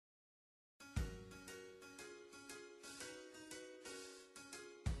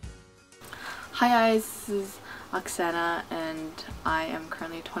Hi guys, this is Oksana and I am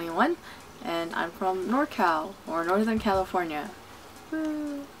currently 21 and I'm from NorCal or Northern California.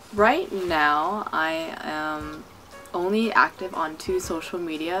 Woo. Right now I am only active on 2 social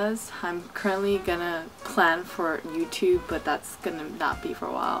medias. I'm currently gonna plan for YouTube, but that's gonna not be for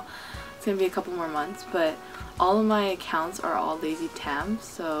a while. It's gonna be a couple more months, but all of my accounts are all Lazytam,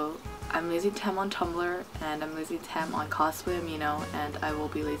 so I'm Lazytam on Tumblr and I'm Lazytam on Cosplay Amino, and I will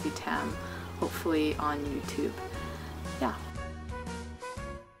be Lazytam hopefully on YouTube. Yeah.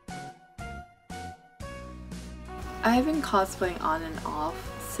 I've been cosplaying on and off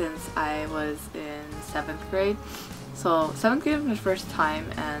since I was in 7th grade. So 7th grade was my first time,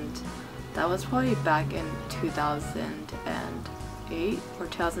 and that was probably back in 2008 or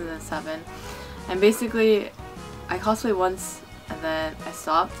 2007. And basically I cosplayed once and then I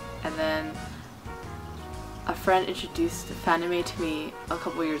stopped, and then a friend introduced fanime to me a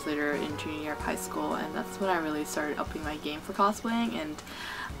couple years later in junior year of high school, and that's when I really started upping my game for cosplaying and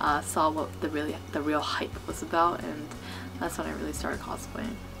saw what the real hype was about, and that's when I really started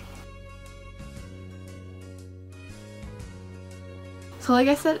cosplaying. So like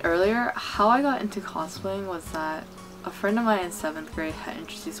I said earlier, how I got into cosplaying was that a friend of mine in 7th grade had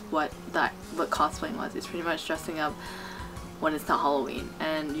introduced what cosplaying was. It's pretty much dressing up when it's not Halloween,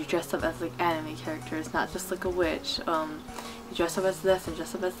 and you dress up as like anime characters, not just like a witch. You dress up as this and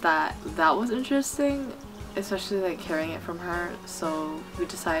dress up as that. That was interesting, especially like hearing it from her. So we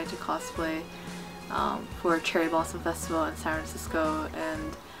decided to cosplay for a Cherry Blossom Festival in San Francisco,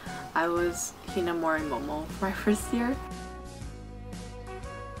 and I was Hinamori Momo for my first year.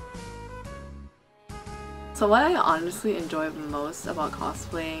 So what I honestly enjoy most about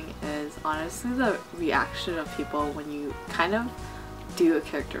cosplaying is honestly the reaction of people when you kind of do a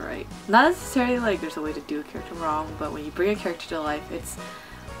character right. Not necessarily like there's a way to do a character wrong, but when you bring a character to life, it's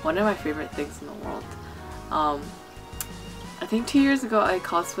one of my favorite things in the world. I think 2 years ago I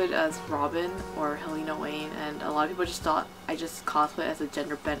cosplayed as Robin or Helena Wayne, and a lot of people just thought I just cosplayed as a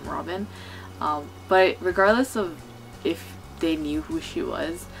gender bent Robin. But regardless of if they knew who she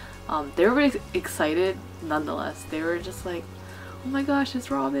was, they were really excited nonetheless. They were just like, oh my gosh,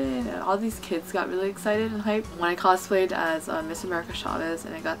 it's Robin! And all these kids got really excited and hyped. When I cosplayed as Miss America Chavez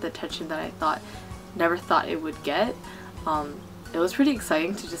and I got the attention that I never thought it would get, it was pretty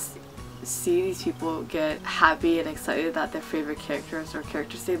exciting to just see these people get happy and excited that their favorite characters or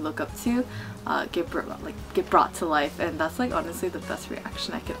characters they look up to get brought to life. And that's like honestly the best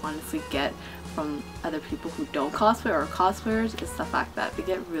reaction I could honestly get from other people who don't cosplay or cosplayers, is the fact that they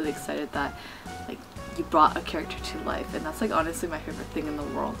get really excited that like you brought a character to life, and that's like honestly my favorite thing in the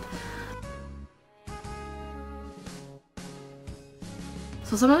world.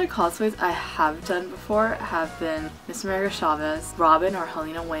 So some other cosplays I have done before have been Miss America Chavez, Robin or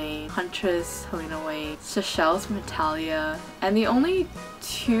Helena Wayne, Huntress, Helena Wayne, Shachelle's from Italia, and the only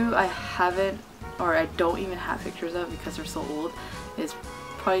 2 I haven't, or I don't even have pictures of because they're so old, is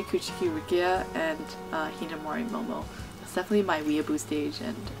probably Kuchiki Rukia and Hinamori Momo. It's definitely my weeaboo stage,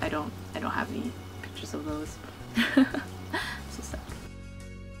 and I don't have any pictures of those. So sad.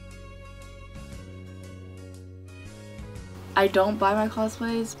 I don't buy my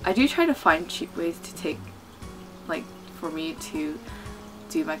cosplays. I do try to find cheap ways to take, like, for me to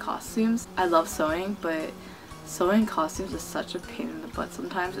do my costumes. I love sewing, but sewing costumes is such a pain in the butt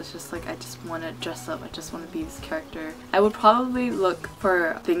sometimes. It's just like I just want to dress up, I just want to be this character. I would probably look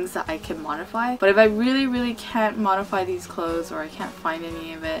for things that I can modify, but if I really can't modify these clothes or I can't find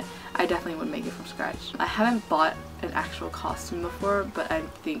any of it, I definitely would make it from scratch. I haven't bought an actual costume before, but I'm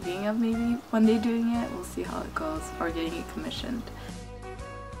thinking of maybe one day doing it. We'll see how it goes, or getting it commissioned.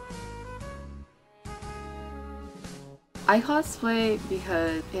 I cosplay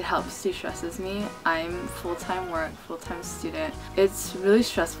because it helps de-stresses me. I'm full-time work, full-time student. It's really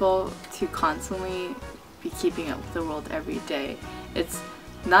stressful to constantly be keeping up with the world every day. It's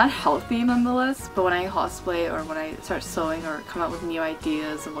not healthy nonetheless, but when I cosplay or when I start sewing or come up with new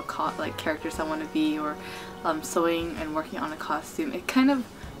ideas of what characters I want to be, or sewing and working on a costume, it kind of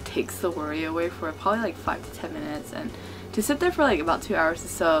takes the worry away for probably like 5 to 10 minutes, and to sit there for like about 2 hours to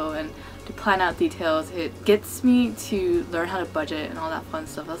sew and to plan out details, it gets me to learn how to budget and all that fun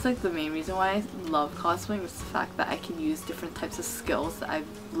stuff. That's like the main reason why I love cosplaying, is the fact that I can use different types of skills that I've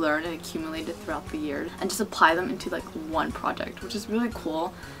learned and accumulated throughout the years and just apply them into like one project, which is really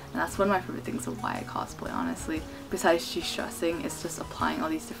cool. And that's one of my favorite things of why I cosplay, honestly. Besides de-stressing, it's just applying all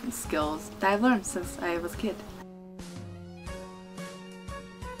these different skills that I've learned since I was a kid.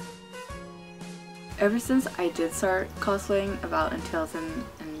 Ever since I did start cosplaying about in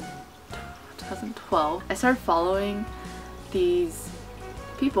 2012, I started following these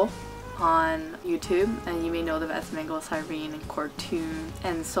people on YouTube, and you may know them as Mango Cyrene and Cartoon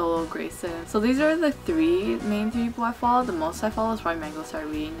and Solo Grayson. So these are the three main people I follow. The most I follow is probably Mango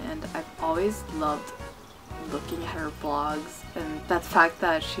Cyrene, and I've always loved looking at her vlogs and that fact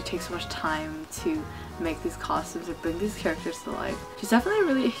that she takes so much time to make these costumes and bring these characters to life. She's definitely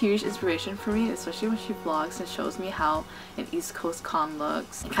really a huge inspiration for me, especially when she vlogs and shows me how an East Coast con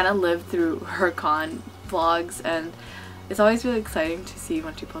looks. I kind of lived through her con vlogs, and it's always really exciting to see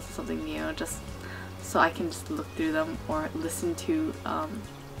when she posts something new, just so I can just look through them or listen to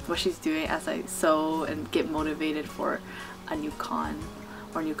what she's doing as I sew and get motivated for a new con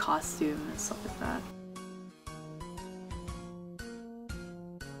or new costume and stuff like that.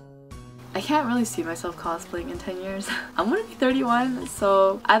 I can't really see myself cosplaying in 10 years. I'm gonna be 31,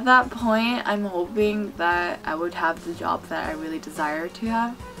 so at that point I'm hoping that I would have the job that I really desire to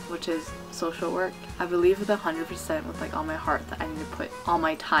have, which is social work. I believe with 100% with like all my heart that I need to put all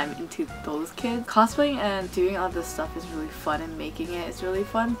my time into those kids. Cosplaying and doing all this stuff is really fun, and making it is really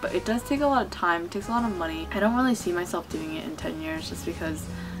fun, but it does take a lot of time, it takes a lot of money. I don't really see myself doing it in 10 years just because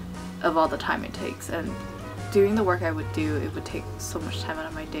of all the time it takes, and doing the work I would do, it would take so much time out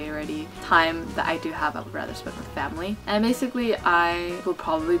of my day already. Time that I do have, I would rather spend with family. And basically, I will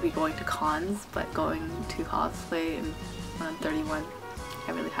probably be going to cons, but going to cosplay when I'm 31,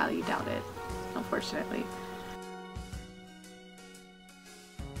 I really highly doubt it, unfortunately.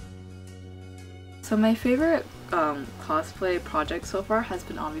 So my favorite cosplay project so far has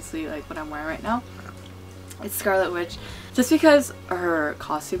been obviously like what I'm wearing right now. It's Scarlet Witch, just because her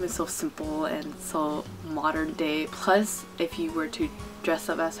costume is so simple and so modern day. Plus, if you were to dress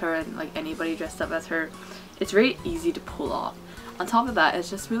up as her, and like anybody dressed up as her, it's very easy to pull off. On top of that, it's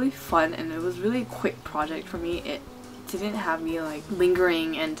just really fun, and it was really a quick project for me. It didn't have me like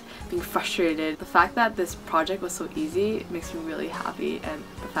lingering and being frustrated. The fact that this project was so easy makes me really happy, and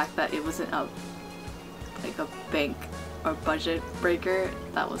the fact that it wasn't a bank or budget breaker,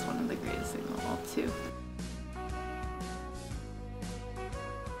 that was one of the greatest things in the world too.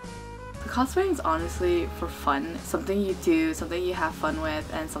 Cosplaying is honestly for fun, something you do, something you have fun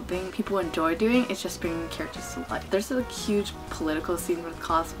with, and something people enjoy doing. It's just bringing characters to life. There's a huge political scene with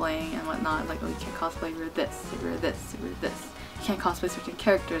cosplaying and whatnot, like, oh, you can't cosplay if you're this, if you're this, if you're this. You can't cosplay certain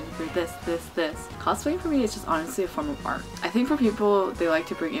characters if you're this, this, this. Cosplaying for me is just honestly a form of art. I think for people, they like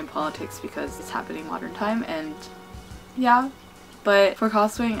to bring in politics because it's happening modern time, and yeah. But for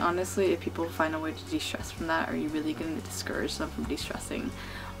cosplaying, honestly, if people find a way to de-stress from that, are you really going to discourage them from de-stressing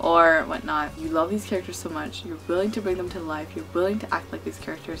or whatnot? You love these characters so much, you're willing to bring them to life, you're willing to act like these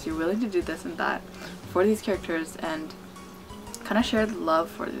characters, you're willing to do this and that for these characters, and kind of share the love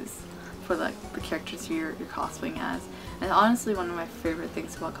for the characters you're cosplaying as. And honestly, one of my favorite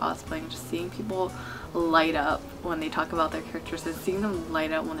things about cosplaying, just seeing people light up when they talk about their characters, and seeing them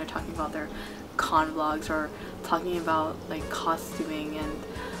light up when they're talking about their con vlogs or talking about like costuming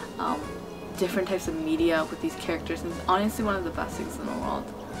and different types of media with these characters, and it's honestly one of the best things in the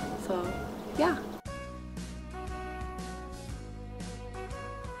world. So yeah.